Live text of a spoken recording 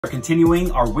We're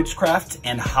continuing our witchcraft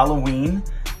and Halloween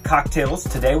cocktails.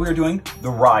 Today we are doing the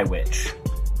Rye Witch.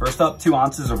 First up, 2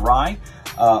 ounces of rye.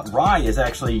 Rye is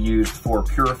actually used for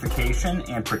purification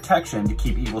and protection to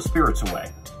keep evil spirits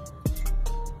away.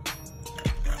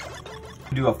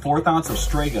 We do a 1/4 ounce of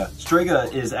Strega.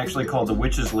 Strega is actually called the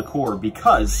witch's liqueur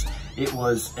because it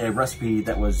was a recipe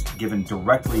that was given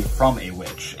directly from a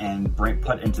witch and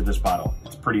put into this bottle.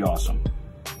 It's pretty awesome.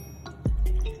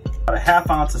 About a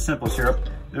 1/2 ounce of simple syrup.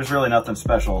 There's really nothing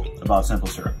special about simple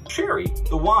syrup. Sherry,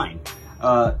 the wine.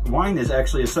 Wine is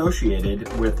actually associated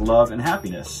with love and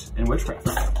happiness in witchcraft.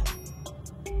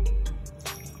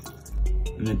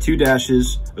 And then 2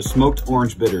 dashes of smoked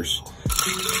orange bitters.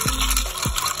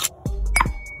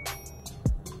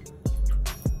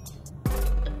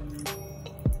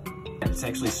 It's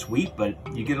actually sweet, but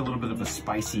you get a little bit of a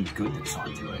spicy goodness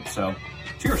onto it. So,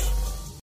 cheers.